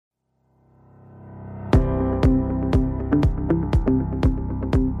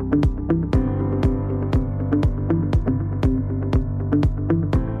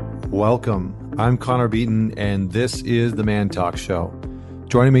Welcome. I'm Connor Beaton, and this is the Man Talk Show.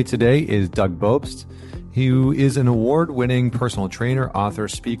 Joining me today is Doug Bopst, who is an award-winning personal trainer, author,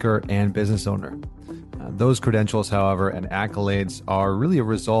 speaker, and business owner. Those credentials, however, and accolades are really a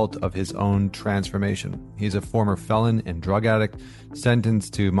result of his own transformation. He's a former felon and drug addict,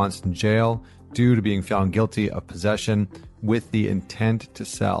 sentenced to months in jail due to being found guilty of possession with the intent to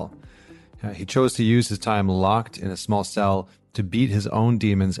sell. He chose to use his time locked in a small cell to beat his own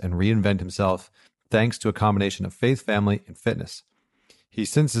demons and reinvent himself, thanks to a combination of faith, family, and fitness. He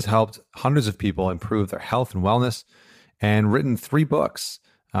since has helped hundreds of people improve their health and wellness and written 3 books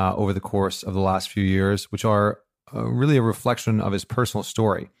over the course of the last few years, which are really a reflection of his personal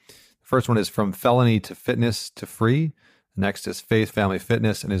story. The first one is From Felony to Fitness to Free. Next is Faith, Family,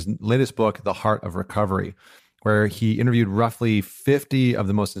 Fitness, and his latest book, The Heart of Recovery, where he interviewed roughly 50 of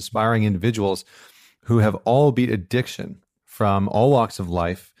the most inspiring individuals who have all beat addiction from all walks of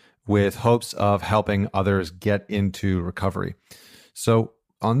life with hopes of helping others get into recovery. So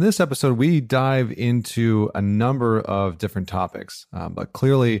on this episode, we dive into a number of different topics, but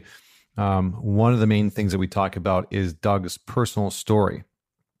clearly one of the main things that we talk about is Doug's personal story.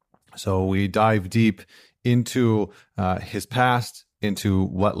 So we dive deep into his past, into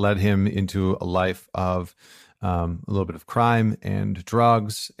what led him into a life of a little bit of crime and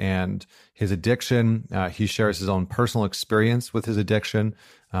drugs and his addiction. He shares his own personal experience with his addiction,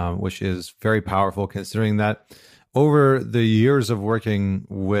 which is very powerful considering that over the years of working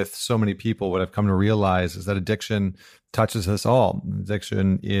with so many people, what I've come to realize is that addiction touches us all.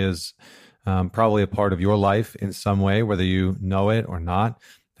 Addiction is probably a part of your life in some way, whether you know it or not.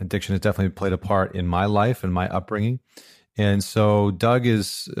 Addiction has definitely played a part in my life and my upbringing. And so Doug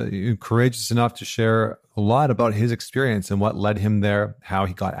is courageous enough to share a lot about his experience and what led him there, how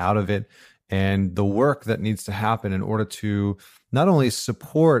he got out of it, and the work that needs to happen in order to not only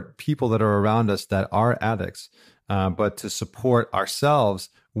support people that are around us that are addicts, but to support ourselves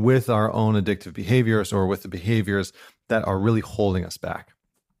with our own addictive behaviors or with the behaviors that are really holding us back.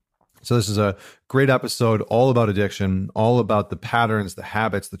 So this is a great episode all about addiction, all about the patterns, the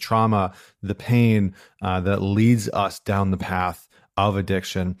habits, the trauma, the pain that leads us down the path of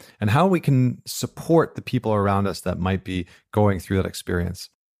addiction, and how we can support the people around us that might be going through that experience.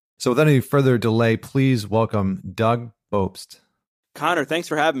 So without any further delay, please welcome Doug Bopst. Connor, thanks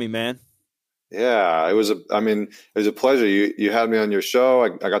for having me, man. Yeah, it was a pleasure. You had me on your show.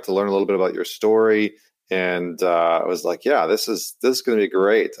 I got to learn a little bit about your story. And I was like, yeah, this is going to be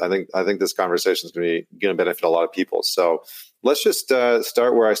great. I think this conversation is going to benefit a lot of people. So let's just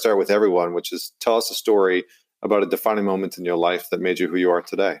start where I start with everyone, which is tell us a story about a defining moment in your life that made you who you are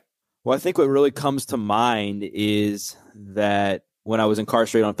today. Well, I think what really comes to mind is that when I was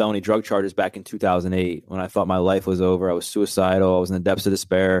incarcerated on felony drug charges back in 2008, when I thought my life was over, I was suicidal. I was in the depths of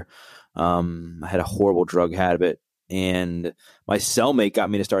despair. I had a horrible drug habit. And my cellmate got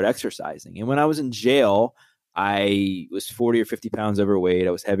me to start exercising. And when I was in jail, I was 40 or 50 pounds overweight.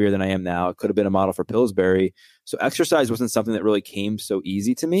 I was heavier than I am now. I could have been a model for Pillsbury. So exercise wasn't something that really came so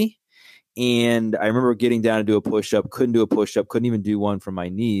easy to me. And I remember getting down to do a push-up, couldn't do a push-up, couldn't even do one from my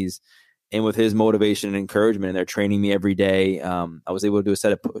knees. And with his motivation and encouragement, and they're training me every day, I was able to do a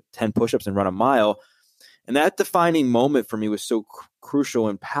set of 10 push-ups and run a mile. And that defining moment for me was so crucial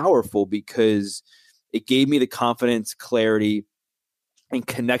and powerful because it gave me the confidence, clarity, and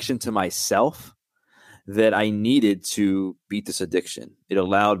connection to myself that I needed to beat this addiction. It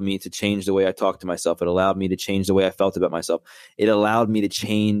allowed me to change the way I talked to myself. It allowed me to change the way I felt about myself. It allowed me to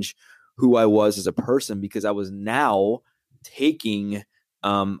change who I was as a person because I was now taking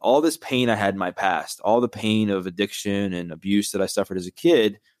all this pain I had in my past, all the pain of addiction and abuse that I suffered as a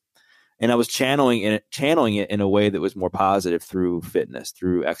kid, and I was channeling it in a way that was more positive through fitness,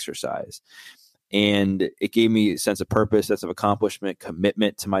 through exercise. And it gave me a sense of purpose, sense of accomplishment,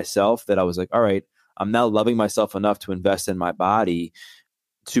 commitment to myself that I was like, all right, I'm now loving myself enough to invest in my body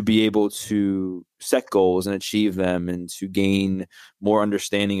to be able to set goals and achieve them and to gain more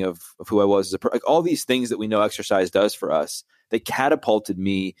understanding of who I was as a person. Like all these things that we know exercise does for us, they catapulted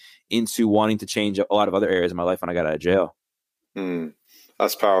me into wanting to change a lot of other areas of my life when I got out of jail.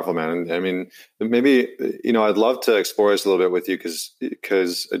 That's powerful, man. I mean, maybe, I'd love to explore this a little bit with you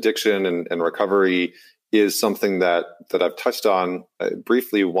because addiction and recovery is something that I've touched on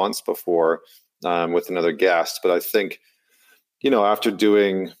briefly once before with another guest. But I think, after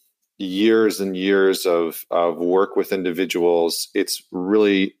doing years and years of work with individuals, it's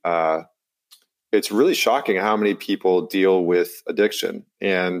really shocking how many people deal with addiction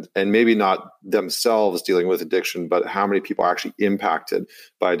and maybe not themselves dealing with addiction, but how many people are actually impacted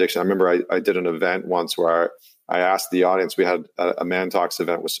by addiction. I remember I did an event once where I asked the audience, we had a Man Talks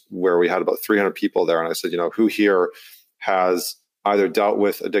event where we had about 300 people there. And I said, who here has either dealt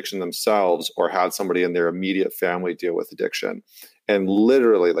with addiction themselves or had somebody in their immediate family deal with addiction? And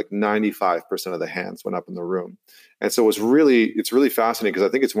literally like 95% of the hands went up in the room. And so it's really fascinating, because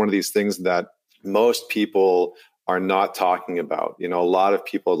I think it's one of these things that most people are not talking about. A lot of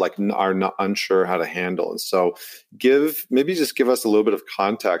people are not unsure how to handle. And so maybe just give us a little bit of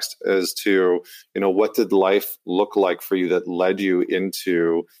context as to, what did life look like for you that led you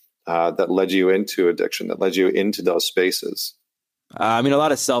into addiction, that led you into those spaces? A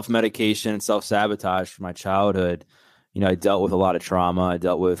lot of self-medication and self-sabotage from my childhood. I dealt with a lot of trauma. I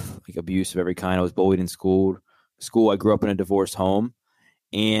dealt with abuse of every kind. I was bullied in school. I grew up in a divorced home,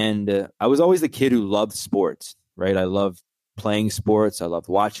 and I was always the kid who loved sports, right? I loved playing sports. I loved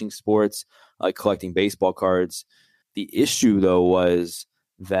watching sports. I liked collecting baseball cards. The issue, though, was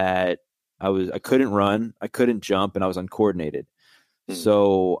that I couldn't run, I couldn't jump, and I was uncoordinated.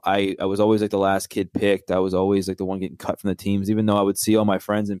 So I was always the last kid picked. I was always the one getting cut from the teams, even though I would see all my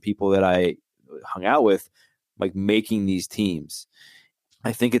friends and people that I hung out with making these teams.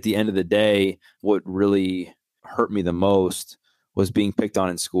 I think at the end of the day, what really hurt me the most was being picked on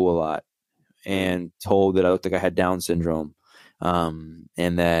in school a lot and told that I looked like I had Down syndrome, and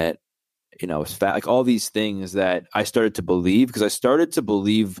that I was fat. All these things that I started to believe, because I started to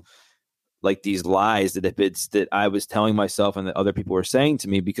believe these lies that I was telling myself and that other people were saying to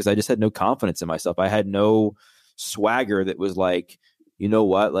me, because I just had no confidence in myself. I had no swagger that was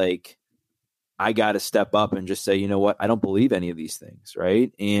I got to step up and just say, I don't believe any of these things.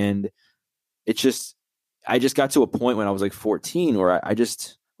 Right. And I just got to a point when I was 14 where I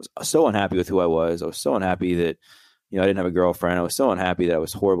just was so unhappy with who I was. I was so unhappy that, I didn't have a girlfriend. I was so unhappy that I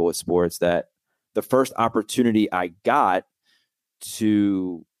was horrible at sports, that the first opportunity I got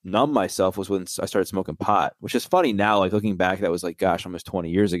to numb myself was when I started smoking pot, which is funny now, looking back, that was gosh, almost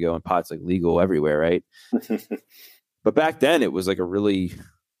 20 years ago, and pot's legal everywhere. Right. But back then it was a really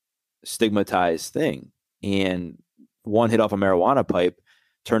stigmatized thing. And one hit off a marijuana pipe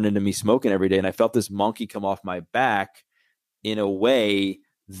turned into me smoking every day. And I felt this monkey come off my back in a way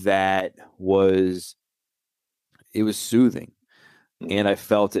that was soothing. And I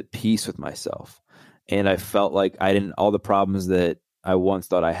felt at peace with myself. And I felt all the problems that I once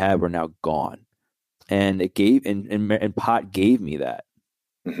thought I had were now gone. And it gave, and pot gave me that.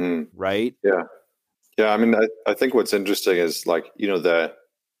 Mm-hmm. Right. Yeah. Yeah. I think what's interesting is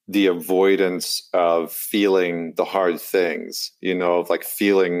the avoidance of feeling the hard things, of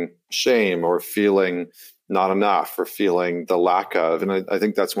feeling shame or feeling not enough or feeling the lack of. And I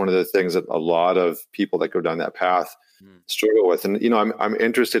think that's one of the things that a lot of people that go down that path struggle with. And, I'm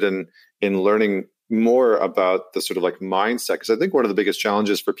interested in learning more about the sort of mindset, because I think one of the biggest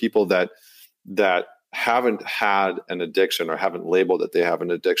challenges for people that haven't had an addiction or haven't labeled that they have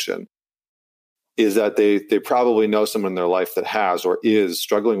an addiction is that they probably know someone in their life that has or is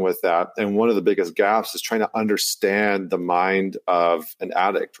struggling with that. And one of the biggest gaps is trying to understand the mind of an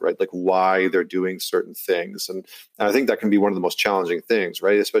addict, right? Why they're doing certain things. And I think that can be one of the most challenging things,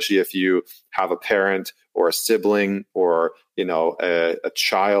 right? Especially if you have a parent or a sibling or, a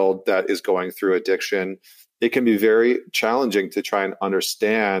child that is going through addiction. It can be very challenging to try and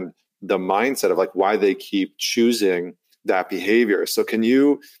understand the mindset of why they keep choosing that behavior. So can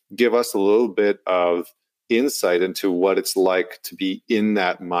you give us a little bit of insight into what it's like to be in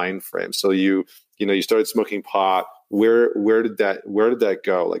that mind frame? So you started smoking pot. Where did that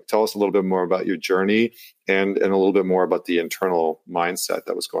go? Tell us a little bit more about your journey and a little bit more about the internal mindset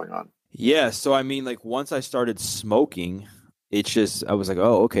that was going on. Yeah. So, once I started smoking, it's just, I was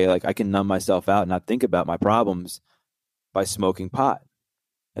oh, okay. I can numb myself out and not think about my problems by smoking pot.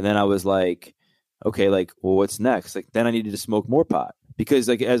 And then I was okay, well, what's next? Then I needed to smoke more pot, because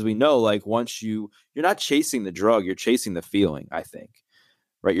as we know, once you're not chasing the drug, you're chasing the feeling, I think,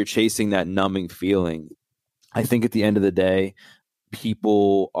 right? You're chasing that numbing feeling. I think at the end of the day,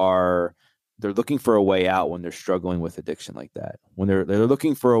 people they're looking for a way out when they're struggling with addiction like that, when they're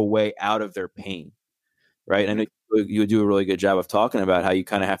looking for a way out of their pain, right? And you do a really good job of talking about how you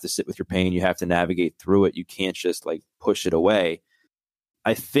kind of have to sit with your pain. You have to navigate through it. You can't just push it away.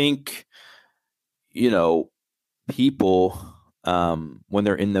 I think, people, when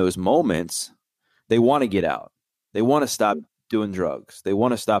they're in those moments, they want to get out. They want to stop doing drugs. They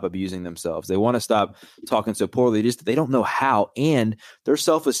want to stop abusing themselves. They want to stop talking so poorly. They don't know how. And their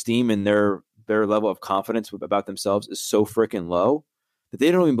self-esteem and their level of confidence about themselves is so freaking low that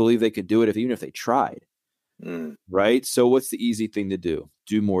they don't even believe they could do it even if they tried. Right? So what's the easy thing to do?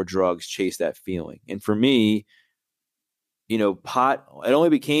 Do more drugs, chase that feeling. And for me, pot only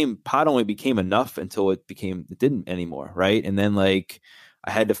became enough until it didn't anymore. Right. And then like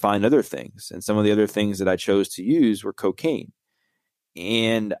I had to find other things. And some of the other things that I chose to use were cocaine.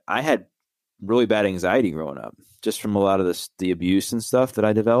 And I had really bad anxiety growing up just from a lot of the abuse and stuff that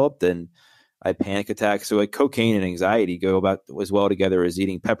I developed. And I had panic attacks. So like cocaine and anxiety go about as well together as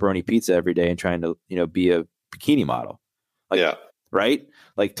eating pepperoni pizza every day and trying to, be a bikini model. Like, yeah. Right.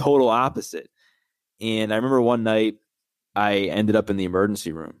 Like total opposite. And I remember one night I ended up in the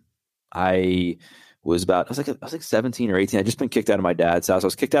emergency room. I was like 17 or 18. I'd just been kicked out of my dad's house. I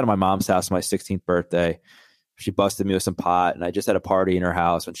was kicked out of my mom's house on my 16th birthday. She busted me with some pot, and I just had a party in her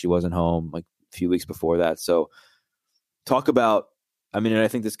house when she wasn't home like a few weeks before that. So talk about, and I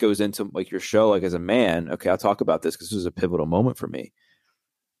think this goes into like your show, like as a man, okay, I'll talk about this because this was a pivotal moment for me.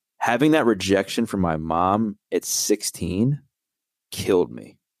 Having that rejection from my mom at 16 killed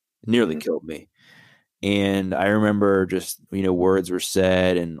me, nearly killed me. And I remember just, words were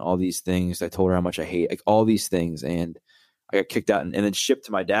said and all these things. I told her how much I hate, like all these things. And I got kicked out and then shipped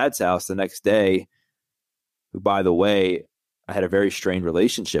to my dad's house the next day, who, by the way, I had a very strained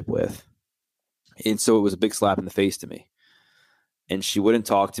relationship with. And so it was a big slap in the face to me. And she wouldn't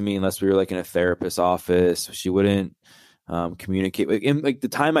talk to me unless we were like in a therapist's office. She wouldn't communicate. In like the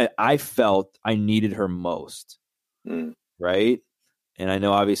time I felt I needed her most. Right. And I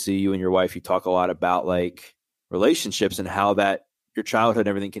know obviously you and your wife, you talk a lot about like relationships and how that your childhood and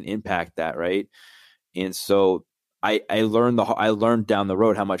everything can impact that. Right. And so I learned down the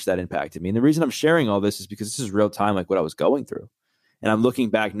road how much that impacted me. And the reason I'm sharing all this is because this is real time, like what I was going through. And I'm looking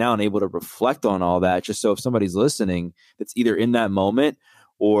back now and able to reflect on all that. Just so if somebody's listening that's either in that moment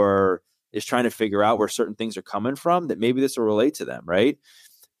or is trying to figure out where certain things are coming from, that maybe this will relate to them. Right.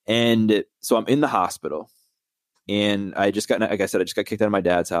 And so I'm in the hospital. And I just got kicked out of my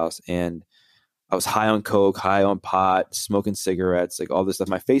dad's house, and I was high on coke, high on pot, smoking cigarettes, like all this stuff.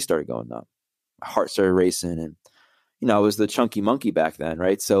 My face started going numb. My heart started racing. And, I was the chunky monkey back then.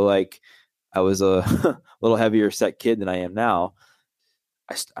 Right. So like I was a little heavier set kid than I am now.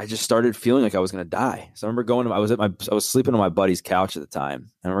 I just started feeling like I was going to die. So I remember I was sleeping on my buddy's couch at the time.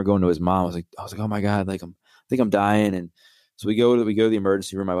 I remember going to his mom. I was like, oh my God, like I think I'm dying. And so we go to the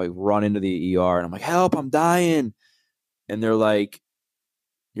emergency room. I like run into the ER and I'm like, help, I'm dying. And they're like,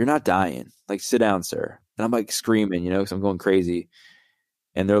 you're not dying. Like, sit down, sir. And I'm like screaming, because I'm going crazy.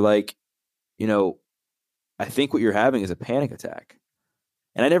 And they're like, I think what you're having is a panic attack.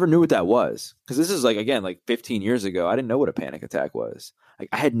 And I never knew what that was. Because this is like, again, like 15 years ago, I didn't know what a panic attack was. Like,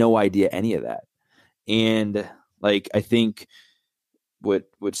 I had no idea any of that. And like, I think what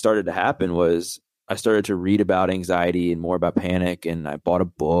started to happen was I started to read about anxiety and more about panic. And I bought a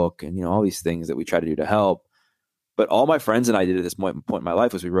book and, all these things that we try to do to help. But all my friends and I did at this point in my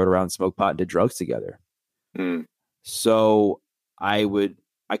life was we rode around, smoked pot, and did drugs together. So I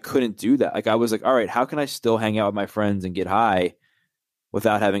couldn't do that. Like I was like, all right, how can I still hang out with my friends and get high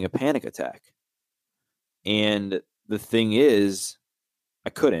without having a panic attack? And the thing is, I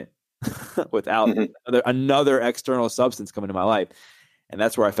couldn't without another external substance coming to my life. And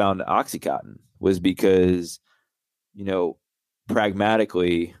that's where I found Oxycontin, was because,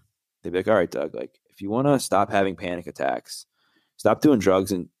 pragmatically, they'd be like, all right, Doug, like if you want to stop having panic attacks, stop doing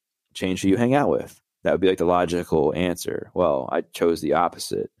drugs and change who you hang out with. That would be like the logical answer. Well, I chose the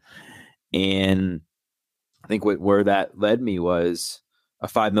opposite. And I think where that led me was a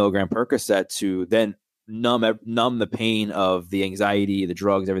 5 milligram Percocet to then numb the pain of the anxiety, the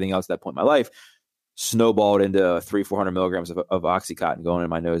drugs, everything else at that point in my life, snowballed into 300-400 milligrams of Oxycontin going in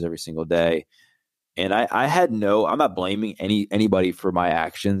my nose every single day. And I had I'm not blaming anybody for my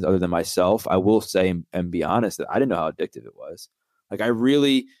actions other than myself. I will say and be honest that I didn't know how addictive it was. Like I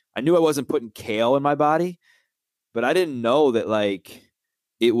knew I wasn't putting kale in my body, but I didn't know that like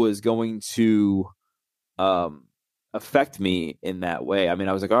it was going to affect me in that way. I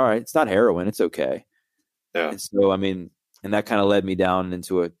was like, all right, it's not heroin. It's okay. Yeah. And so, and that kind of led me down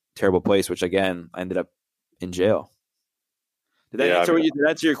into a terrible place, which again, I ended up in jail. Did that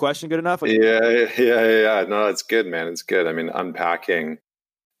answer your question good enough? Like, yeah. No, it's good, man. It's good. Unpacking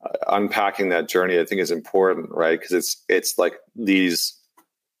that journey, I think is important, right? Because it's like these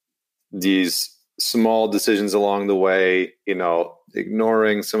small decisions along the way,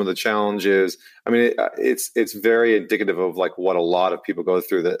 ignoring some of the challenges. It's very indicative of like what a lot of people go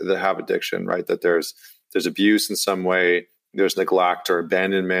through that have addiction, right? That there's abuse in some way, there's neglect or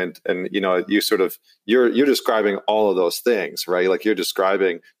abandonment. And, you're describing all of those things, right? Like you're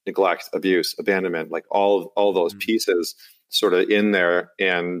describing neglect, abuse, abandonment, like all those pieces sort of in there,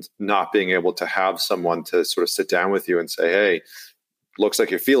 and not being able to have someone to sort of sit down with you and say, hey, looks like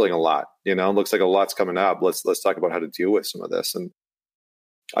you're feeling a lot, looks like a lot's coming up. Let's talk about how to deal with some of this. And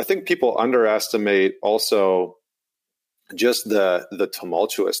I think people underestimate also just the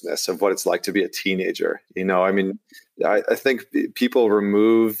tumultuousness of what it's like to be a teenager. I think people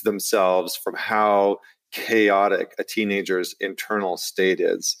remove themselves from how chaotic a teenager's internal state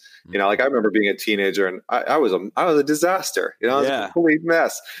is. Like I remember being a teenager and I was a disaster. I was a complete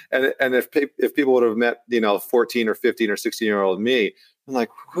mess. And if people would have met 14 or 15 or 16-year-old me, I'm like,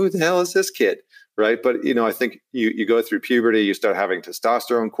 who the hell is this kid? Right. But I think you go through puberty, you start having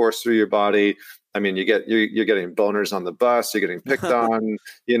testosterone course through your body. I mean, you're getting boners on the bus, you're getting picked on,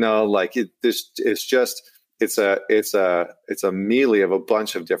 it's a melee of a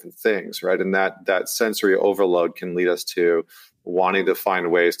bunch of different things, right? And that sensory overload can lead us to wanting to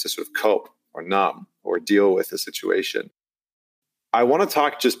find ways to sort of cope or numb or deal with the situation. I want to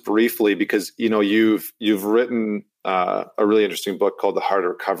talk just briefly because you've written a really interesting book called The Hard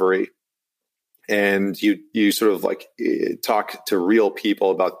Recovery, and you sort of talk to real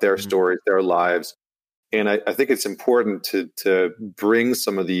people about their stories, their lives, and I think it's important to bring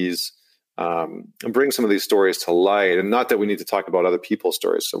some of these stories to light. And not that we need to talk about other people's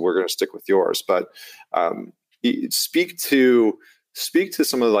stories, so we're going to stick with yours. But speak to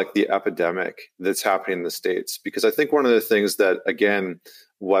some of the epidemic that's happening in the States, because I think one of the things that, again,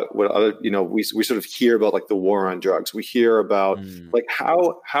 what other we sort of hear about the war on drugs. We hear about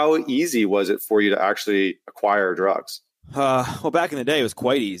how easy was it for you to actually acquire drugs? Well, back in the day, it was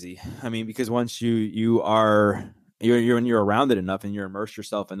quite easy. I mean, because once you're around it enough and you immerse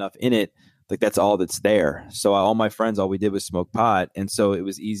yourself enough in it, that's all that's there. So all my friends, all we did was smoke pot, and so it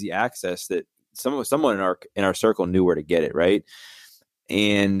was easy access that someone in our circle knew where to get it, right?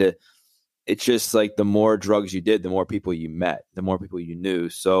 And it's just the more drugs you did, the more people you met, the more people you knew.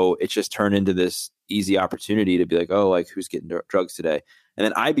 So it just turned into this easy opportunity to be who's getting drugs today? And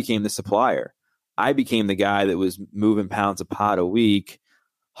then I became the supplier. I became the guy that was moving pounds of pot a week,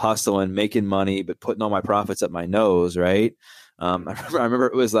 hustling, making money, but putting all my profits up my nose, right? I remember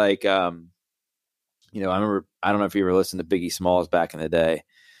it was I don't know if you ever listened to Biggie Smalls back in the day.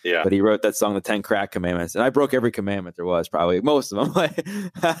 Yeah. But he wrote that song, The 10 Crack Commandments. And I broke every commandment there was, probably most of them.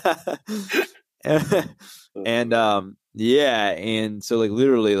 And so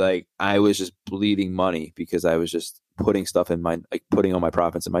literally I was just bleeding money because I was just putting stuff in putting all my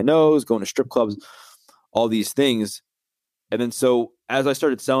profits in my nose, going to strip clubs, all these things. And then so as I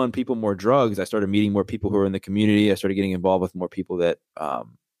started selling people more drugs, I started meeting more people who were in the community. I started getting involved with more people that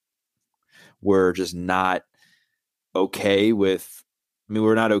were just not okay with,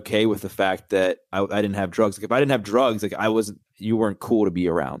 we're not okay with the fact that I didn't have drugs. If I didn't have drugs, you weren't cool to be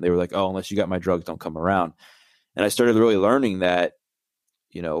around. They were like, oh, unless you got my drugs, don't come around. And I started really learning that,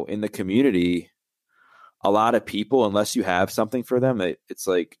 in the community, a lot of people, unless you have something for them, it's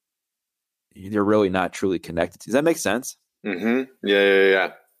they're really not truly connected. Does that make sense? Mm-hmm.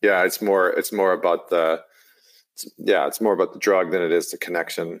 Yeah. It's more about the drug than it is the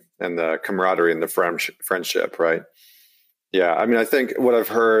connection and the camaraderie and the friendship, right? Yeah. I mean, I think what I've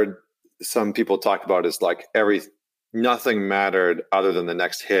heard some people talk about is nothing mattered other than the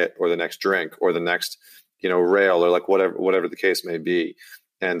next hit or the next drink or the next, rail or whatever the case may be.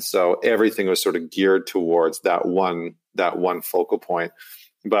 And so everything was sort of geared towards that one focal point.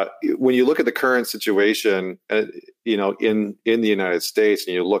 But when you look at the current situation, in the United States,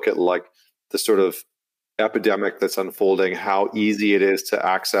 and you look at the sort of epidemic that's unfolding, how easy it is to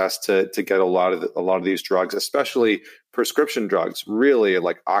access to get a lot of these drugs, especially prescription drugs, really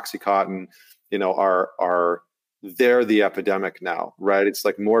Oxycontin, they're the epidemic now, right? It's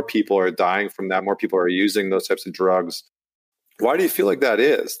more people are dying from that, more people are using those types of drugs. Why do you feel like that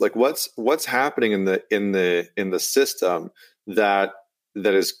is? What's happening in the system that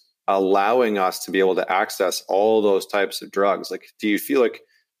is allowing us to be able to access all those types of drugs? Do you feel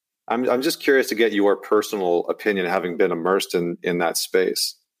I'm just curious to get your personal opinion, having been immersed in that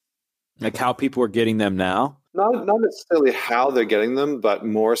space. How people are getting them now? Not necessarily how they're getting them, but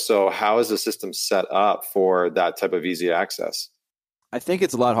more so how is the system set up for that type of easy access? I think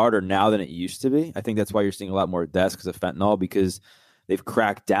it's a lot harder now than it used to be. I think that's why you're seeing a lot more deaths because of fentanyl, because they've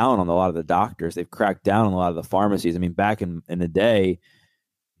cracked down on a lot of the doctors. They've cracked down on a lot of the pharmacies. I mean, back in the day,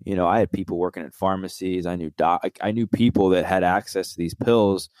 I had people working at pharmacies. I knew people that had access to these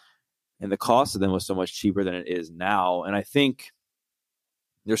pills, and the cost of them was so much cheaper than it is now. And I think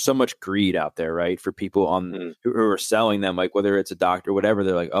there's so much greed out there, right? For people who are selling them, whether it's a doctor, whatever,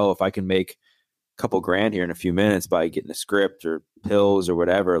 they're like, oh, if I can make a couple grand here in a few minutes by getting a script or pills or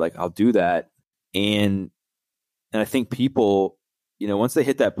whatever, I'll do that. And I think people, once they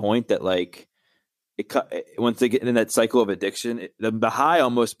hit that point that once they get in that cycle of addiction, the high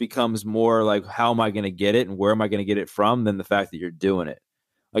almost becomes more like, how am I going to get it and where am I going to get it from, than the fact that you're doing it.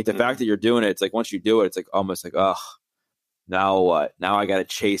 Like the fact that you're doing it, it's like once you do it, it's like almost like, oh, now what? Now I got to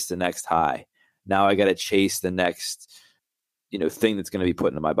chase the next high. Now I got to chase the next, thing that's going to be put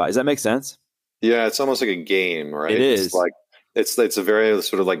into my body. Does that make sense? Yeah, it's almost like a game, right? It is. It's like it's a very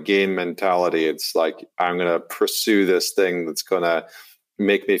sort of like game mentality. It's like, I'm going to pursue this thing that's going to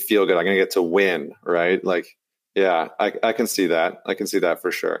make me feel good. I'm going to get to win, right? Like, yeah, I can see that. I can see that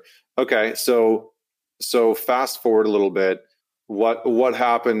for sure. Okay, so fast forward a little bit. What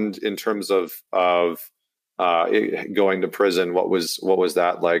happened in terms of going to prison? What was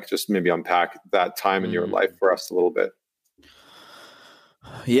that like? Just maybe unpack that time in your life for us a little bit.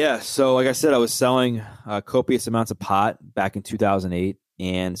 Yeah. So like I said, I was selling copious amounts of pot back in 2008,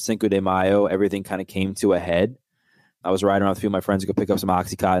 and Cinco de Mayo, everything kind of came to a head. I was riding around with a few of my friends to go pick up some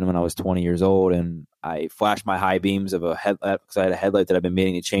Oxycontin when I was 20 years old, and I flashed my high beams of a headlight, because I had a headlight that I've been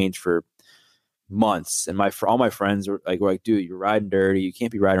meaning to change for months. And all my friends were like, dude, you're riding dirty. You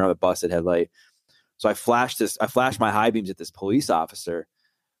can't be riding around with a busted headlight. So I flashed my high beams at this police officer,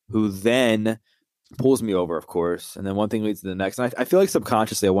 who then pulls me over, of course. And then one thing leads to the next. And I feel like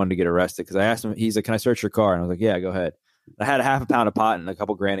subconsciously I wanted to get arrested, because I asked him, he's like, can I search your car? And I was like, yeah, go ahead. I had a half a pound of pot and a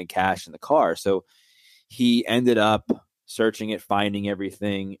couple grand in cash in the car. So he ended up searching it, finding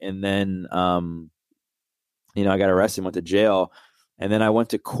everything. And then, I got arrested, went to jail. And then I went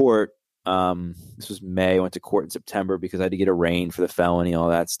to court. This was May. I went to court in September because I had to get arraigned for the felony, all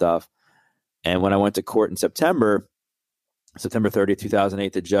that stuff. And when I went to court in September 30th,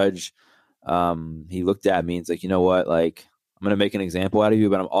 2008, the judge, he looked at me and he's like, you know what? Like, I'm going to make an example out of you,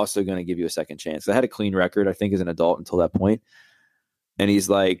 but I'm also going to give you a second chance. I had a clean record, I think, as an adult until that point. And he's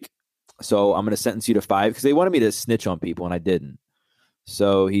like, so I'm going to sentence you to 5, because they wanted me to snitch on people and I didn't.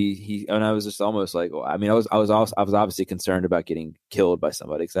 So he and I was just almost like, well, I mean, I was obviously concerned about getting killed by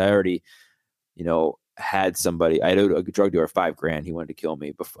somebody, because I already, had somebody. I owed a drug dealer $5,000. He wanted to kill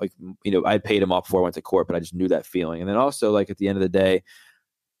me. Before, I paid him off before I went to court, but I just knew that feeling. And then also, like, at the end of the day,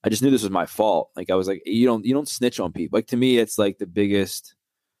 I just knew this was my fault. Like, I was like, you don't snitch on people. Like, to me, it's like the biggest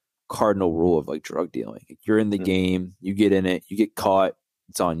cardinal rule of like drug dealing. Like, you're in the game, you get in it, you get caught,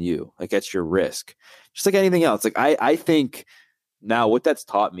 it's on you. Like, that's your risk. Just like anything else. Like, I think now what that's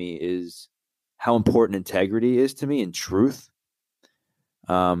taught me is how important integrity is to me, and truth.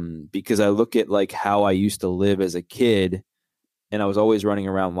 Because I look at like how I used to live as a kid, and I was always running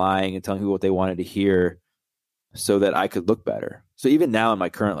around lying and telling people what they wanted to hear so that I could look better. So even now in my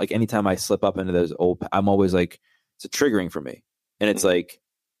current, like, anytime I slip up into those old, I'm always like, it's a triggering for me. And it's like,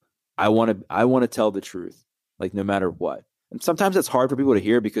 I want to tell the truth, like, no matter what. And sometimes it's hard for people to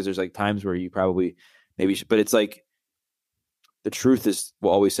hear, because there's like times where you probably maybe should, but it's like, the truth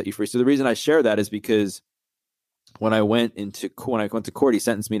will always set you free. So the reason I share that is because when I went to court, he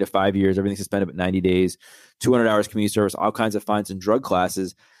sentenced me to 5 years, everything suspended but 90 days, 200 hours community service, all kinds of fines and drug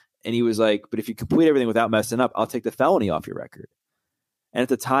classes. And he was like, but if you complete everything without messing up, I'll take the felony off your record. And at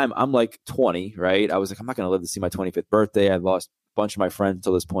the time, I'm like 20, right? I was like, I'm not going to live to see my 25th birthday. I lost a bunch of my friends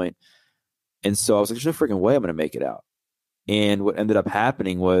until this point. And so I was like, there's no freaking way I'm going to make it out. And what ended up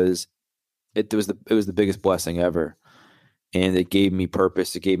happening was it was the biggest blessing ever. And it gave me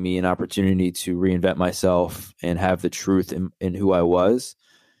purpose. It gave me an opportunity to reinvent myself and have the truth in who I was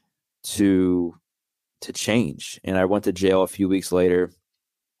to change. And I went to jail a few weeks later.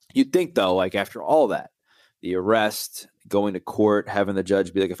 You'd think, though, like, after all that, the arrest, going to court, having the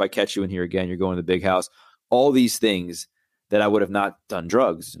judge be like, if I catch you in here again, you're going to the big house, all these things that I would have not done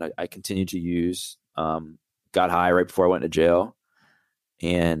drugs. And I continued to use, got high right before I went to jail,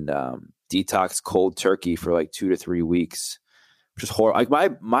 and detox cold turkey for like 2 to 3 weeks, which is horrible.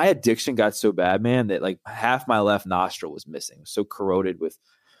 Like, my addiction got so bad, man, that like half my left nostril was missing. It was so corroded with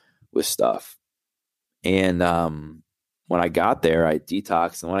stuff. And when I got there, I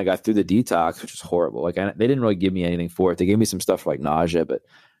detoxed. And when I got through the detox, which was horrible, like they didn't really give me anything for it. They gave me some stuff for like nausea, but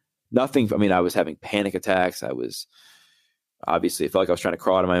nothing. I mean, I was having panic attacks. I was obviously, it felt like I was trying to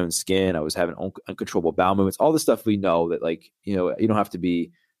crawl out of my own skin. I was having uncontrollable bowel movements, all the stuff we know that, like, you don't have to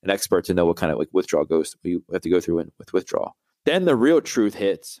be an expert to know what kind of like withdrawal you have to go through with withdrawal. Then the real truth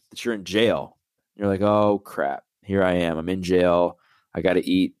hits that you're in jail. You're like, oh crap, here I am. I'm in jail. I got to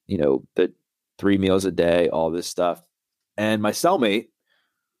eat, the 3 meals a day, all this stuff. And my cellmate,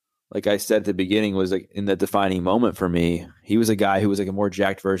 like I said at the beginning, was like in the defining moment for me. He was a guy who was like a more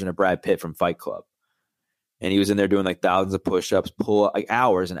jacked version of Brad Pitt from Fight Club. And he was in there doing like thousands of push-ups, like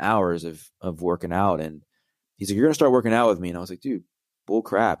hours and hours of working out. And he's like, you're going to start working out with me. And I was like, dude, bull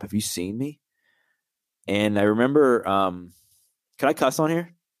crap. Have you seen me? And I remember, can I cuss on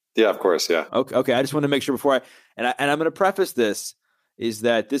here? Yeah, of course. Yeah. Okay. I just want to make sure before I'm going to preface this is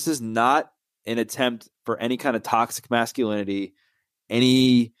that this is not an attempt for any kind of toxic masculinity,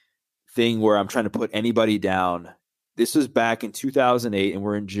 anything where I'm trying to put anybody down. This was back in 2008 and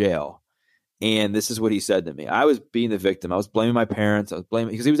we're in jail. And this is what he said to me. I was being the victim. I was blaming my parents. I was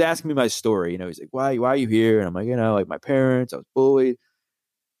blaming because he was asking me my story. He's like, why are you here? And I'm like, like my parents, I was bullied.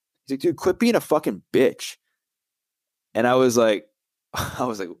 He's like, dude, quit being a fucking bitch. And I was like,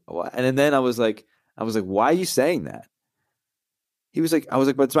 what? And then I was like, why are you saying that? I was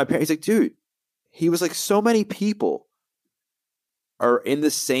like, but it's my parents. He's like, dude, he was like, so many people are in the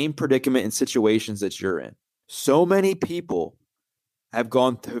same predicament and situations that you're in. So many people have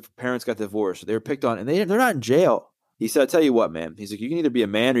gone through, parents got divorced, they were picked on, and they're not in jail. He said, I'll tell you what, man. He's like, you can either be a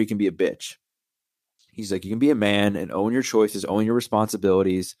man or you can be a bitch. He's like, you can be a man and own your choices, own your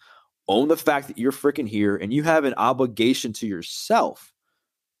responsibilities, own the fact that you're freaking here, and you have an obligation to yourself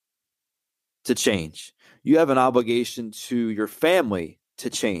to change. You have an obligation to your family to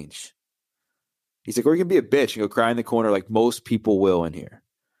change. He's like, or you can be a bitch and go cry in the corner like most people will in here.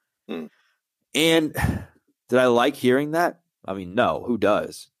 And did I like hearing that? I mean, no, who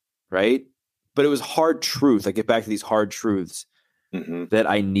does, right? But it was hard truth. I get back to these hard truths that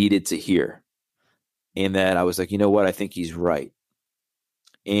I needed to hear. And that I was like, you know what? I think he's right.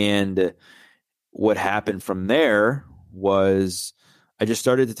 And what happened from there was I just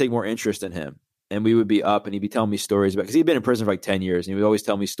started to take more interest in him. And we would be up and he'd be telling me stories about, because he'd been in prison for like 10 years. And he would always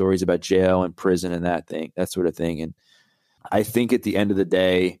tell me stories about jail and prison and that sort of thing. And I think at the end of the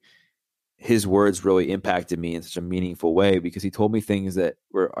day, his words really impacted me in such a meaningful way because he told me things that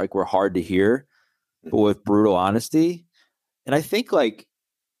were hard to hear, but with brutal honesty. And I think like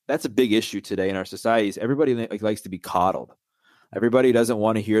that's a big issue today in our societies. Everybody likes to be coddled. Everybody doesn't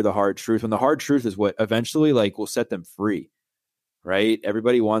want to hear the hard truth. When the hard truth is what eventually will set them free, right?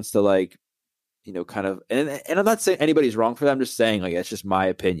 Everybody wants to kind of, and I'm not saying anybody's wrong for that. I'm just saying that's just my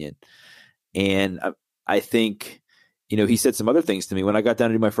opinion. And I think, he said some other things to me when I got down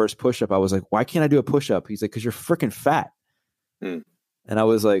to do my first push-up. I was like, why can't I do a push-up? He's like, because you're freaking fat. And I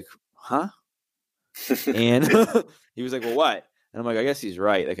was like, huh? And he was like, well, what? And I'm like, I guess he's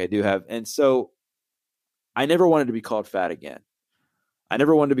right. I do have. And so I never wanted to be called fat again. I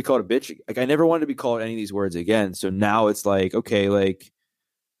never wanted to be called a bitch. I never wanted to be called any of these words again. So now it's okay,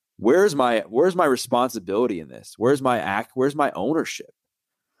 where's my responsibility in this? Where's my act? Where's my ownership?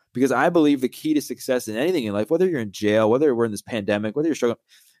 Because I believe the key to success in anything in life, whether you're in jail, whether we're in this pandemic, whether you're struggling,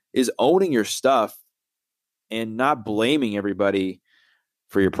 is owning your stuff and not blaming everybody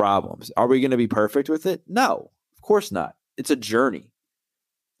for your problems. Are we going to be perfect with it? No, of course not. It's a journey.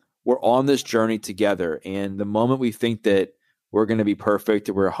 We're on this journey together. And the moment we think that we're going to be perfect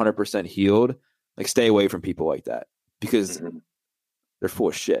or we're 100% healed, stay away from people like that because they're full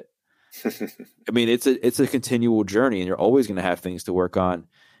of shit. I mean, it's a continual journey and you're always going to have things to work on.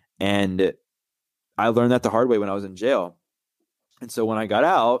 And I learned that the hard way when I was in jail. And so when I got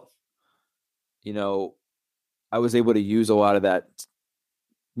out, I was able to use a lot of that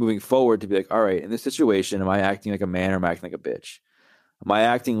moving forward to be like, all right, in this situation, am I acting like a man or am I acting like a bitch? Am I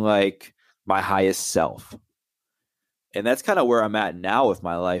acting like my highest self? And that's kind of where I'm at now with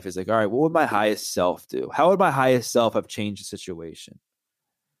my life is all right, what would my highest self do? How would my highest self have changed the situation?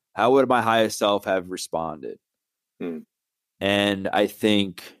 How would my highest self have responded? And I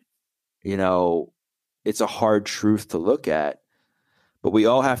think, it's a hard truth to look at, but we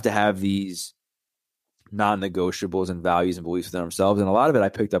all have to have these non-negotiables and values and beliefs within ourselves. And a lot of it I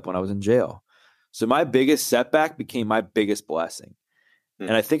picked up when I was in jail. So my biggest setback became my biggest blessing.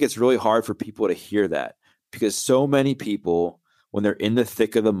 And I think it's really hard for people to hear that because so many people, when they're in the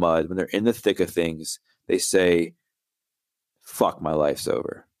thick of the mud, when they're in the thick of things, they say, fuck, my life's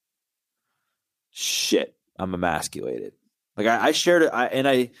over. Shit, I'm emasculated. I shared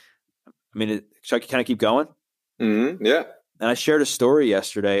it. Should I kind of keep going? Yeah. And I shared a story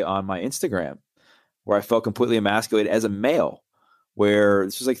yesterday on my Instagram where I felt completely emasculated as a male, where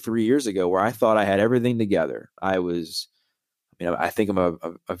this was 3 years ago, where I thought I had everything together. I think I'm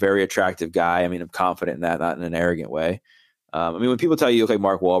a very attractive guy. I'm confident in that, not in an arrogant way. When people tell you look like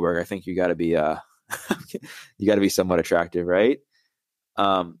Mark Wahlberg, I think you got to be you got to be somewhat attractive, right?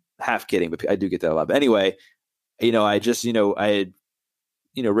 Half kidding, but I do get that a lot. But anyway, I just I had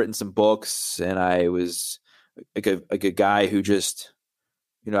written some books, and I was a good guy who just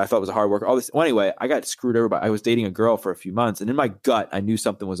I thought was a hard worker. All this. Well, anyway, I got screwed over I was dating a girl for a few months, and in my gut, I knew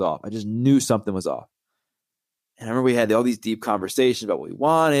something was off. I just knew something was off. And I remember we had all these deep conversations about what we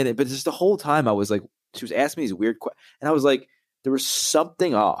wanted, but just the whole time I was she was asking me these weird questions, and I was there was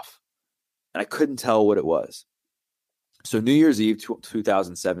something off, and I couldn't tell what it was. So New Year's Eve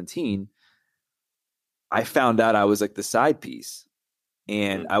 2017, I found out I was like the side piece,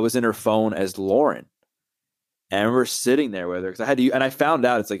 and I was in her phone as Lauren. And I remember sitting there with her because I had to, and I found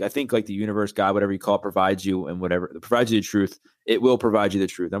out it's like, I think like the universe, God, whatever you call it, provides you and whatever, provides you the truth. It will provide you the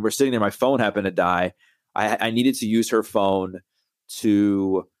truth. And we're sitting there. My phone happened to die. I needed to use her phone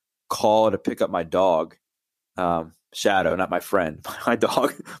to call to pick up my dog, Shadow, not my friend, my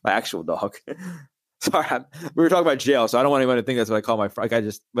dog, my actual dog. Sorry, we were talking about jail, so I don't want anyone to think that's what I call my friend.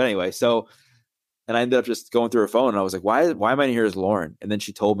 Like but anyway, so, and I ended up just going through her phone, and I was like, why am I in here as Lauren? And then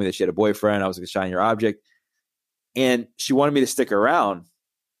she told me that she had a boyfriend. I was like, shiny your object. And she wanted me to stick around.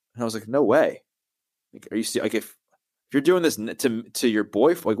 And I was like, no way. Like, are you like, if you're doing this to your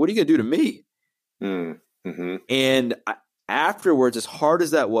boyfriend, like, what are you going to do to me? Mm-hmm. And afterwards, as hard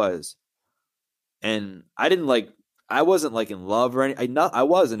as that was, and I wasn't like in love or anything. I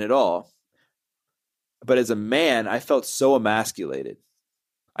wasn't at all. But as a man, I felt so emasculated.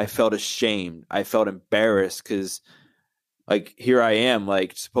 I felt ashamed. I felt embarrassed because, like, here I am,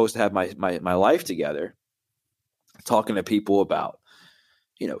 like, supposed to have my life together, talking to people about,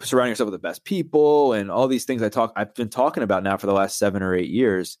 surrounding yourself with the best people and all these things I've been talking about now for the last 7 or 8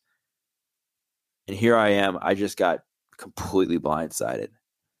 years. And here I am. I just got completely blindsided.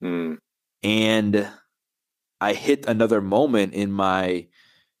 And I hit another moment in my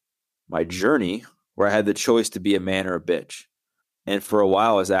journey where I had the choice to be a man or a bitch. And for a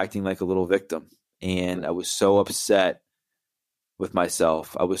while, I was acting like a little victim. And I was so upset with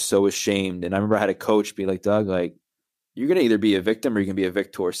myself. I was so ashamed. And I remember I had a coach be like, Doug, like, you're going to either be a victim or you're going to be a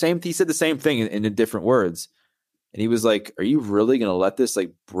victor. He said the same thing in different words. And he was like, are you really going to let this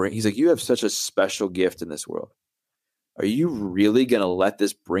he's like, you have such a special gift in this world. Are you really going to let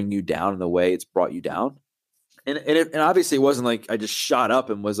this bring you down in the way it's brought you down? And obviously it wasn't like I just shot up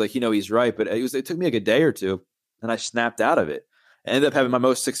and was like, he's right. But it took me like a day or two and I snapped out of it. I ended up having my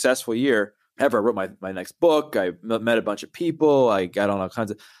most successful year ever. I wrote my next book. I met a bunch of people. I got on all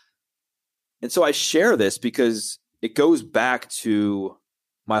kinds of. And so I share this because it goes back to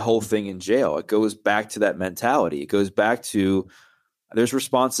my whole thing in jail. It goes back to that mentality. It goes back to there's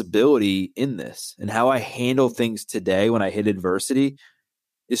responsibility in this, and how I handle things today when I hit adversity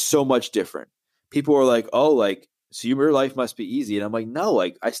is so much different. People are like, oh, like, so your life must be easy. And I'm like, no,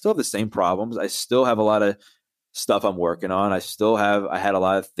 like, I still have the same problems. I still have a lot of stuff I'm working on. I had a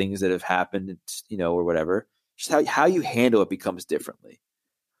lot of things that have happened, or whatever. Just how you handle it becomes differently.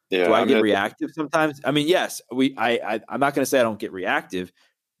 Yeah, do I get reactive sometimes? I mean, yes, I'm not going to say I don't get reactive,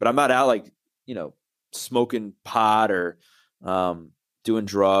 but I'm not out like, smoking pot or doing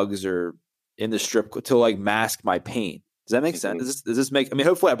drugs or in the strip to like mask my pain. Does that make sense? Does this make? I mean,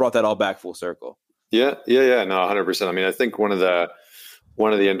 hopefully, I brought that all back full circle. Yeah. No, 100%. I mean, I think one of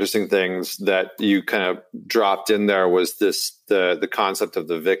the interesting things that you kind of dropped in there was the concept of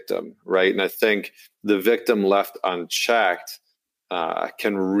the victim, right? And I think the victim left unchecked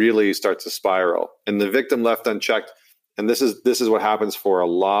can really start to spiral. And the victim left unchecked, and this is what happens for a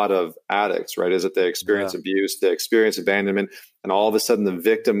lot of addicts, right? Is that they experience abuse, they experience abandonment, and all of a sudden the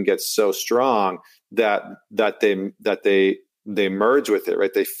victim gets so strong that they merge with it,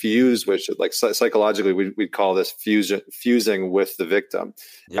 right? They fuse with it. Like psychologically, we'd call this fusing with the victim.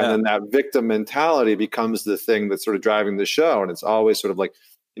 Yeah. And then that victim mentality becomes the thing that's sort of driving the show. And it's always sort of like,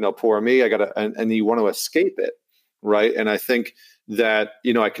 poor me, and you want to escape it, right? And I think that,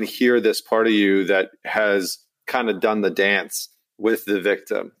 I can hear this part of you that has kind of done the dance with the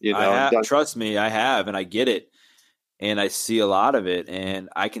victim, trust me, I have, and I get it. And I see a lot of it, and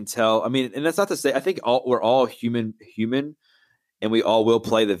I can tell. I mean, and that's not to say I think we're all human, and we all will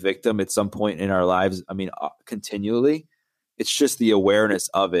play the victim at some point in our lives. I mean, continually. It's just the awareness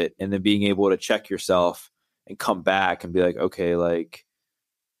of it, and then being able to check yourself and come back and be like, okay, like,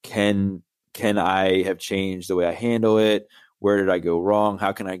 can I have changed the way I handle it? Where did I go wrong?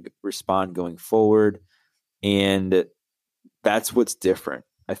 How can I respond going forward? And that's what's different,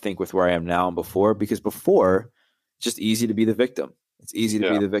 I think, with where I am now and before, because before, just easy to be the victim. It's easy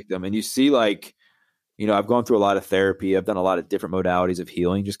to be the victim. And you see, like, I've gone through a lot of therapy. I've done a lot of different modalities of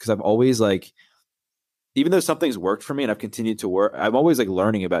healing just because I've always like, even though something's worked for me and I've continued to work, I'm always like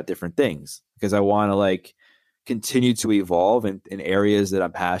learning about different things because I want to like continue to evolve in areas that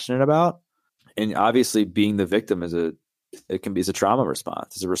I'm passionate about. And obviously being the victim is a trauma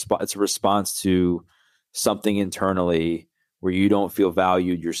response. It's a response to something internally where you don't feel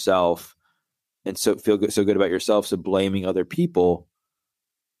valued yourself. And so feel so good about yourself. So blaming other people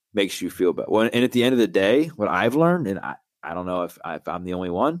makes you feel bad. Well, and at the end of the day, what I've learned, and I don't know if I'm the only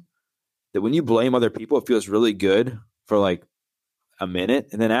one, that when you blame other people, it feels really good for like a minute.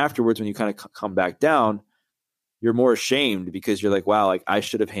 And then afterwards, when you kind of come back down, you're more ashamed because you're like, wow, like I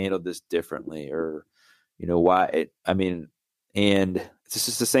should have handled this differently, or, and it's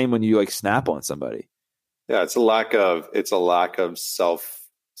just the same when you like snap on somebody. Yeah, it's a lack of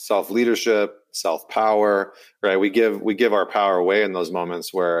self leadership, self power, right? We give our power away in those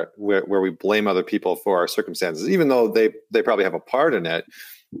moments where we blame other people for our circumstances, even though they probably have a part in it.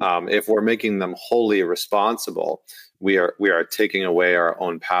 If we're making them wholly responsible, we are taking away our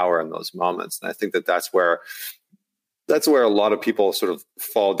own power in those moments. And I think that's where a lot of people sort of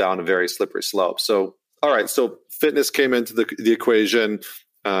fall down a very slippery slope. So, all right, so fitness came into the equation.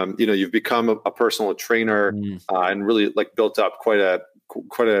 You've become a personal trainer and really like built up quite a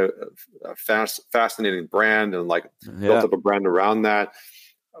fascinating brand and like built up a brand around that.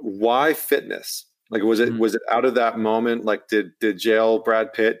 Why fitness? Like, was it out of that moment? Like, did jail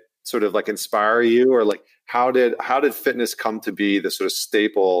Brad Pitt sort of like inspire you, or like how did fitness come to be the sort of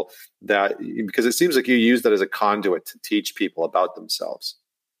staple that, because it seems like you use that as a conduit to teach people about themselves?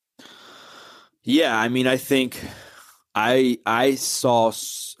 Yeah, I mean, I think I saw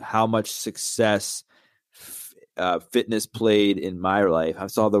how much success fitness played in my life. I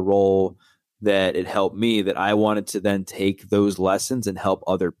saw the role that it helped me, that I wanted to then take those lessons and help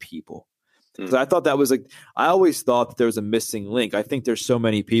other people. Because I thought that was like, I always thought that there was a missing link. I think there's so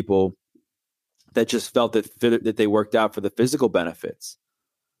many people that just felt that they worked out for the physical benefits.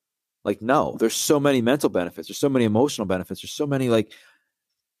 Like, no, there's so many mental benefits. There's so many emotional benefits. There's so many like,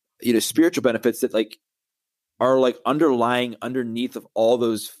 spiritual benefits that like are like underlying underneath of all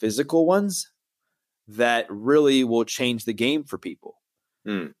those physical ones that really will change the game for people.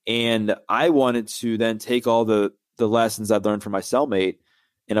 And I wanted to then take all the lessons I've learned from my cellmate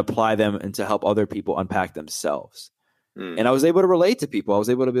and apply them and to help other people unpack themselves. And I was able to relate to people. I was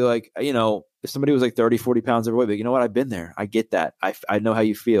able to be like, if somebody was like 30, 40 pounds overweight, but you know what? I've been there. I get that. I know how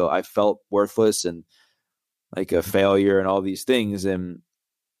you feel. I felt worthless and like a failure and all these things. And,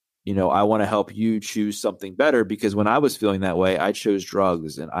 I want to help you choose something better, because when I was feeling that way, I chose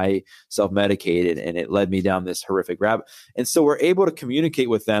drugs and I self-medicated, and it led me down this horrific rabbit. And so we're able to communicate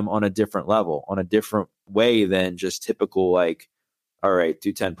with them on a different level, on a different way than just typical, like, all right,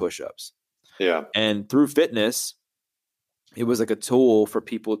 do 10 push-ups. Yeah. And through fitness, it was like a tool for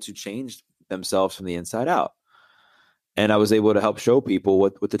people to change themselves from the inside out. And I was able to help show people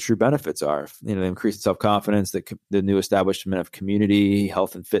what the true benefits are, increased self-confidence, the new establishment of community,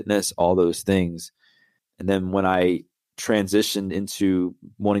 health and fitness, all those things. And then when I transitioned into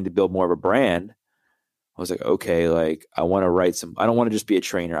wanting to build more of a brand, I was like, okay, like I want to I don't want to just be a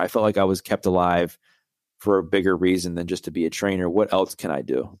trainer. I felt like I was kept alive for a bigger reason than just to be a trainer. What else can I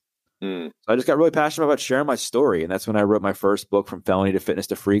do? So I just got really passionate about sharing my story. And that's when I wrote my first book, From Felony to Fitness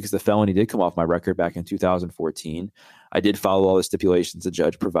to Free, because the felony did come off my record back in 2014. I did follow all the stipulations the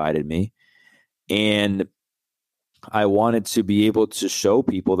judge provided me. And I wanted to be able to show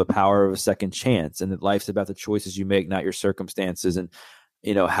people the power of a second chance, and that life's about the choices you make, not your circumstances, and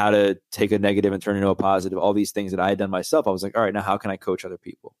how to take a negative and turn it into a positive, all these things that I had done myself. I was like, all right, now how can I coach other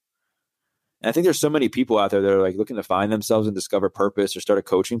people? And I think there's so many people out there that are like looking to find themselves and discover purpose or start a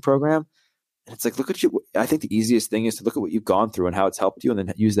coaching program. And it's like, look at you. I think the easiest thing is to look at what you've gone through and how it's helped you, and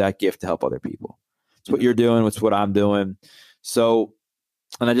then use that gift to help other people. It's what you're doing. It's what I'm doing. So,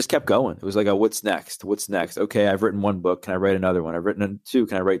 and I just kept going. It was like, what's next? What's next? Okay, I've written one book. Can I write another one? I've written 2.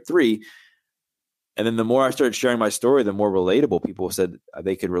 Can I write 3? And then the more I started sharing my story, the more relatable people said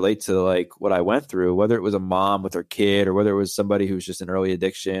they could relate to like what I went through, whether it was a mom with her kid, or whether it was somebody who's just in early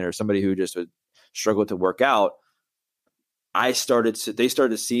addiction, or somebody who just would struggle to work out. They started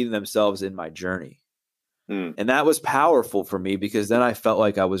to see themselves in my journey. And that was powerful for me, because then I felt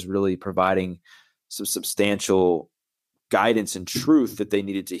like I was really providing some substantial guidance and truth that they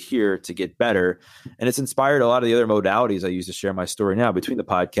needed to hear to get better. And it's inspired a lot of the other modalities I use to share my story now, between the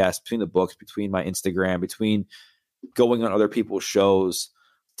podcast, between the books, between my Instagram, between going on other people's shows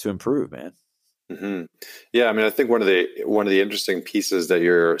to improve, man. Yeah, I mean, I think one of the interesting pieces that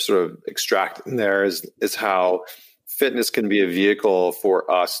you're sort of extracting there is how fitness can be a vehicle for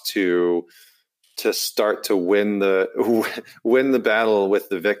us to start to win the battle with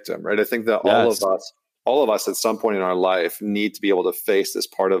the victim, right? I think that all of us at some point in our life need to be able to face this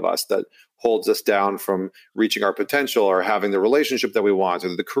part of us that holds us down from reaching our potential, or having the relationship that we want,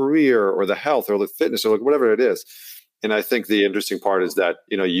 or the career, or the health, or the fitness, or whatever it is. And I think the interesting part is that,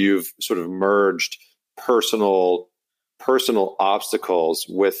 you've sort of merged personal obstacles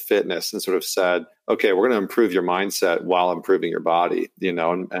with fitness, and sort of said, okay, we're going to improve your mindset while improving your body,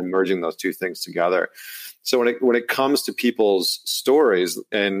 and merging those two things together. So when it comes to people's stories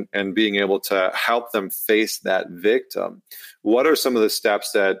and being able to help them face that victim, what are some of the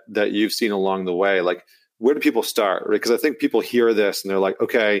steps that you've seen along the way? Like, where do people start? Right? Because I think people hear this and they're like,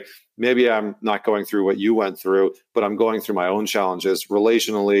 okay, maybe I'm not going through what you went through, but I'm going through my own challenges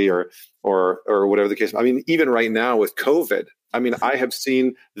relationally or whatever the case. I mean, even right now with COVID, I mean, I have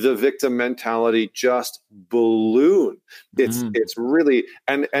seen the victim mentality just balloon. It's really,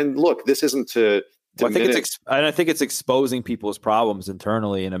 and look, this isn't to diminish. I think it's exposing people's problems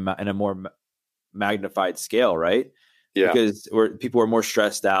internally in a more magnified scale, right? Yeah. Because people are more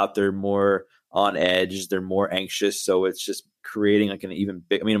stressed out, they're more on edge, they're more anxious, so it's just creating like an even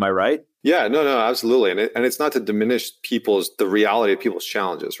big. I mean, am I right? Yeah, no, absolutely, and it's not to diminish the reality of people's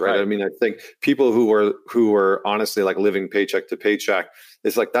challenges, right? I mean, I think people who were honestly like living paycheck to paycheck,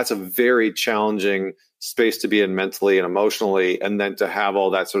 it's like that's a very challenging space to be in mentally and emotionally, and then to have all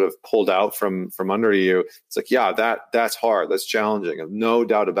that sort of pulled out from under you, it's like, yeah, that's hard, that's challenging, no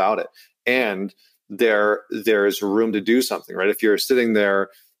doubt about it, and there's room to do something, right? If you're sitting there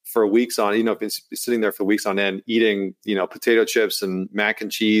for weeks on, if it's sitting there for weeks on end, eating, potato chips and mac and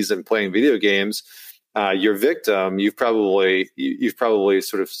cheese and playing video games, your victim, you've probably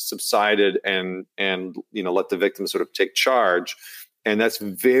sort of subsided and let the victim sort of take charge, and that's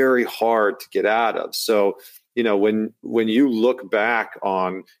very hard to get out of. So, when you look back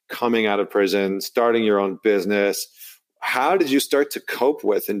on coming out of prison, starting your own business, how did you start to cope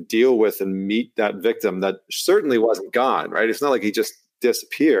with and deal with and meet that victim that certainly wasn't gone, right? It's not like he just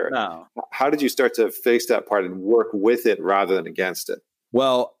disappeared. No. How did you start to face that part and work with it rather than against it?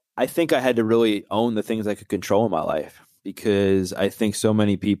 Well, I think I had to really own the things I could control in my life, because I think so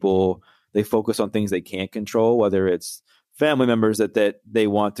many people, they focus on things they can't control, whether it's family members that they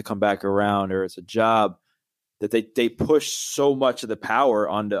want to come back around, or it's a job, that they push so much of the power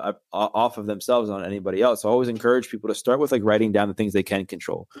off of themselves on anybody else. So I always encourage people to start with like writing down the things they can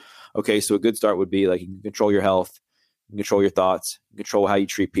control. Okay, so a good start would be like, you can control your health, you can control your thoughts, you can control how you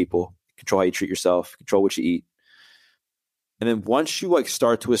treat people, control how you treat yourself, control what you eat. And then once you like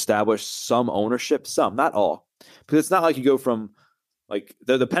start to establish some ownership, not all, because it's not like you go from like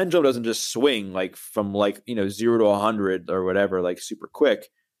the pendulum doesn't just swing like from like 0 to 100 or whatever like super quick,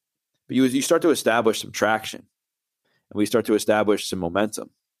 but you start to establish some traction, and we start to establish some momentum,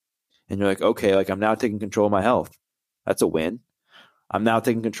 and you're like, okay, like I'm now taking control of my health. That's a win. I'm now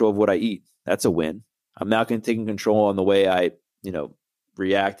taking control of what I eat. That's a win. I'm now taking control on the way I,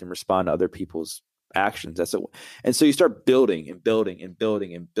 react and respond to other people's actions. And so you start building and building and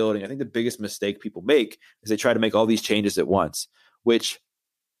building and building. I think the biggest mistake people make is they try to make all these changes at once, which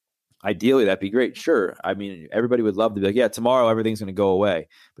ideally that'd be great. Sure. I mean, everybody would love to be like, yeah, tomorrow everything's going to go away,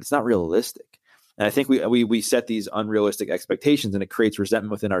 but it's not realistic. And I think we set these unrealistic expectations, and it creates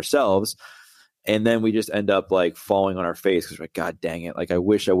resentment within ourselves. And then we just end up like falling on our face because we're like, God dang it. Like, I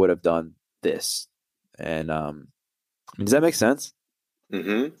wish I would have done this. And does that make sense?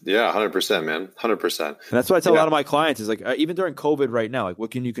 Mm-hmm. Yeah, 100%, man. 100%. And that's what I tell a lot of my clients is like, even during COVID right now, like,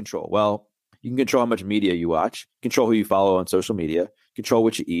 what can you control? Well, you can control how much media you watch, control who you follow on social media, control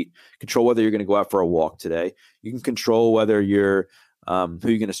what you eat, control whether you're going to go out for a walk today. You can control whether you're, who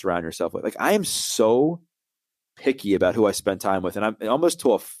you're going to surround yourself with. Like, I am so picky about who I spend time with. And I'm almost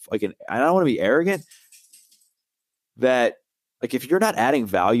to I don't want to be arrogant that like, if you're not adding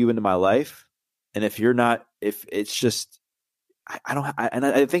value into my life, and if it's just,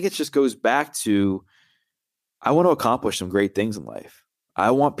 I think it just goes back to, I want to accomplish some great things in life.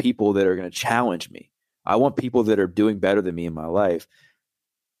 I want people that are going to challenge me. I want people that are doing better than me in my life.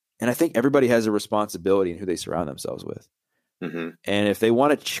 And I think everybody has a responsibility in who they surround themselves with. Mm-hmm. And if they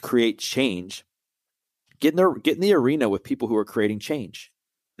want to create change, get in the arena with people who are creating change.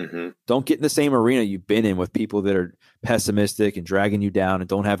 Mm-hmm. Don't get in the same arena you've been in with people that are pessimistic and dragging you down and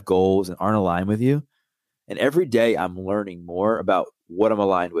don't have goals and aren't aligned with you. And every day I'm learning more about what I'm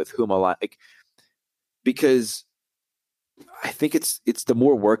aligned with, who I'm aligned, because I think it's the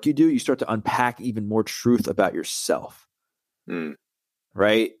more work you do, you start to unpack even more truth about yourself. Mm.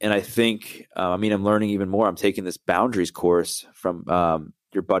 Right. And I think, I'm learning even more. I'm taking this boundaries course from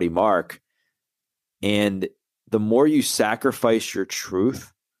your buddy, Mark. And the more you sacrifice your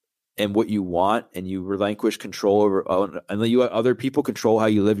truth and what you want, and you relinquish control over, and you let other people control how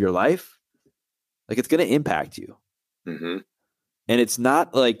you live your life, like, it's going to impact you. Mm-hmm. And it's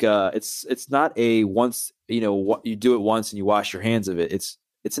not like, it's not a once, what you do it once and you wash your hands of it.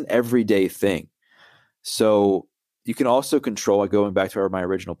 It's an everyday thing. So you can also control, like, going back to my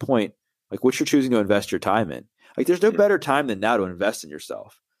original point, like, what you're choosing to invest your time in. Like, there's no better time than now to invest in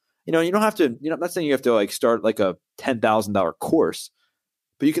yourself. You don't have to, I'm not saying you have to like start like a $10,000 course,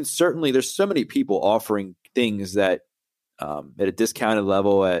 but you can certainly, there's so many people offering things that at a discounted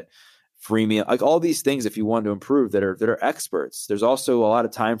level, at freemium, like all these things, if you want to improve, that are experts. There's also a lot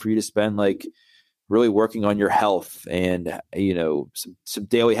of time for you to spend like really working on your health and, some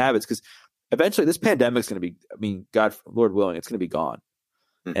daily habits. Because eventually this pandemic is going to be, Lord willing, it's going to be gone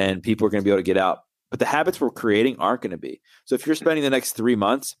and people are going to be able to get out. But the habits we're creating aren't going to be. So if you're spending the next 3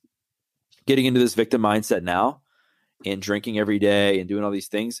 months getting into this victim mindset now and drinking every day and doing all these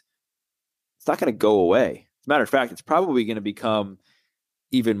things, it's not going to go away. As a matter of fact, it's probably going to become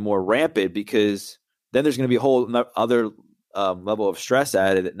even more rampant, because then there's going to be a whole other level of stress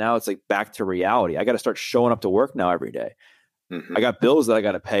added that now it's like back to reality. I got to start showing up to work now every day. I got bills that I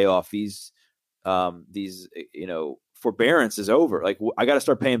got to pay off. These forbearance is over. Like I got to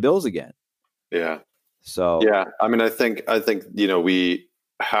start paying bills again. Yeah. So, yeah, I think,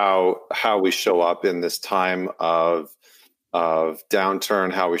 how we show up in this time of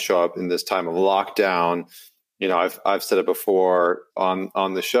downturn, how we show up in this time of lockdown, I've said it before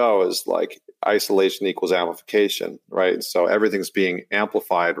on the show, is like isolation equals amplification, right? So everything's being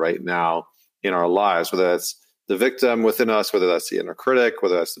amplified right now in our lives, whether that's the victim within us, whether that's the inner critic,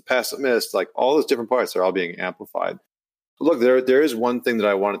 whether that's the pessimist, like all those different parts are all being amplified. Look, there is one thing that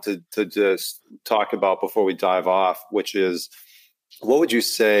I wanted to just talk about before we dive off, which is, what would you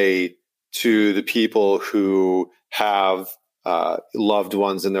say to the people who have loved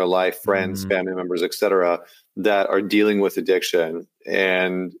ones in their life, friends, family members, etc., that are dealing with addiction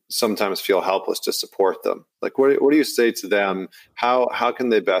and sometimes feel helpless to support them? Like, what do you say to them? How can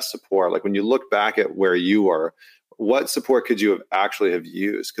they best support? Like, when you look back at where you were, what support could you have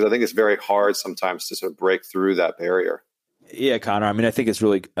used? Because I think it's very hard sometimes to sort of break through that barrier. Yeah, Connor. I think it's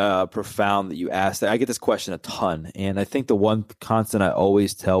really profound that you asked that. I get this question a ton. And I think the one constant I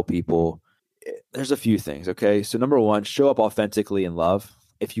always tell people, there's a few things. Okay. So number one, show up authentically in love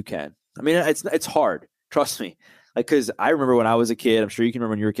if you can. It's hard. Trust me. Like, cause I remember when I was a kid, I'm sure you can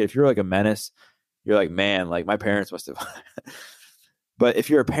remember when you were a kid, if you're like a menace, you're like, man, like my parents must have, but if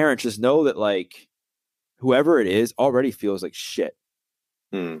you're a parent, just know that like whoever it is already feels like shit.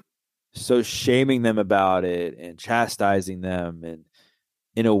 So shaming them about it and chastising them and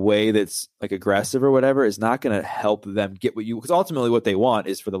in a way that's like aggressive or whatever is not going to help them get because ultimately what they want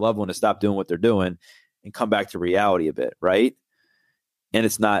is for the loved one to stop doing what they're doing and come back to reality a bit, right? And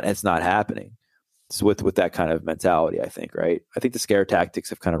it's not happening. So with that kind of mentality, I think, right? I think the scare tactics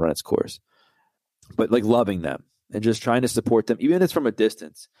have kind of run its course, but like loving them and just trying to support them, even if it's from a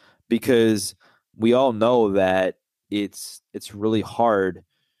distance, because we all know that it's really hard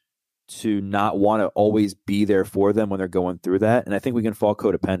to not want to always be there for them when they're going through that. And I think we can fall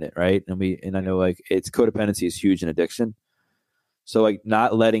codependent, right? And I know like codependency is huge in addiction. So like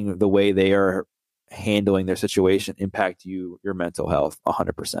not letting the way they are handling their situation impact your mental health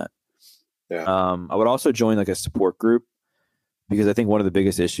 100%. Yeah. I would also join like a support group, because I think one of the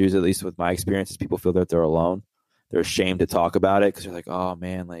biggest issues, at least with my experience, is people feel that they're alone. They're ashamed to talk about it because they're like, oh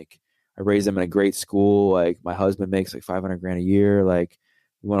man, like I raised them in a great school. Like my husband makes like $500,000 a year. Like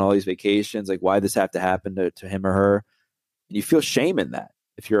we went on all these vacations. Like why this have to happen to him or her? And you feel shame in that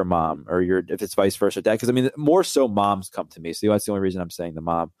if you're a mom, or if it's vice versa, dad. Because more so moms come to me. So that's the only reason I'm saying the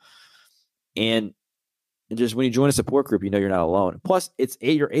mom. And just when you join a support group, you're not alone. Plus,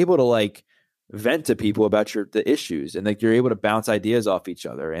 you're able to like vent to people about the issues, and like you're able to bounce ideas off each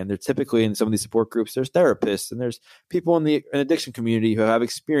other. And they're typically in some of these support groups, there's therapists and there's people in the addiction community who have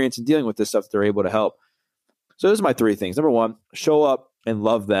experience in dealing with this stuff that they're able to help. So those are my 3 things. Number 1, show up and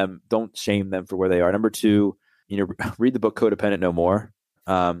love them. Don't shame them for where they are. Number 2, read the book Codependent No More.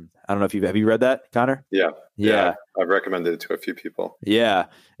 I don't know if have you read that, Connor? Yeah. I've recommended it to a few people. Yeah.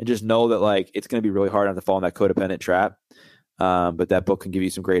 And just know that like, it's going to be really hard not to fall in that codependent trap. But that book can give you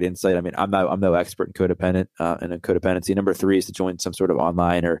some great insight. I'm no expert in codependent and in codependency. Number 3 is to join some sort of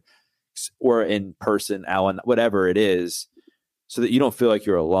online or in person, whatever it is, so that you don't feel like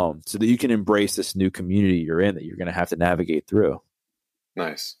you're alone, so that you can embrace this new community you're in that you're going to have to navigate through.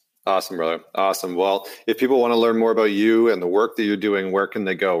 Nice. Awesome, brother. Awesome. Well, if people want to learn more about you and the work that you're doing, where can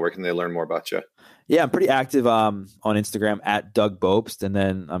they go? Where can they learn more about you? Yeah, I'm pretty active on Instagram at Doug Bopst. And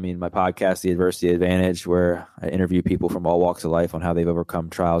then, my podcast, The Adversity Advantage, where I interview people from all walks of life on how they've overcome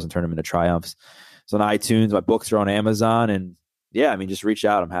trials and turned them into triumphs. It's on iTunes. My books are on Amazon. And yeah, just reach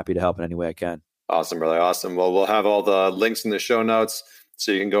out. I'm happy to help in any way I can. Awesome, brother. Awesome. Well, we'll have all the links in the show notes,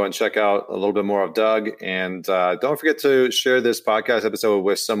 so you can go and check out a little bit more of Doug. And don't forget to share this podcast episode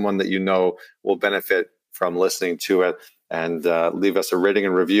with someone that you know will benefit from listening to it. And leave us a rating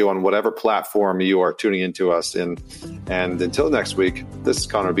and review on whatever platform you are tuning into us in. And until next week, this is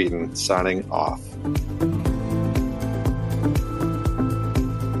Connor Beaton signing off.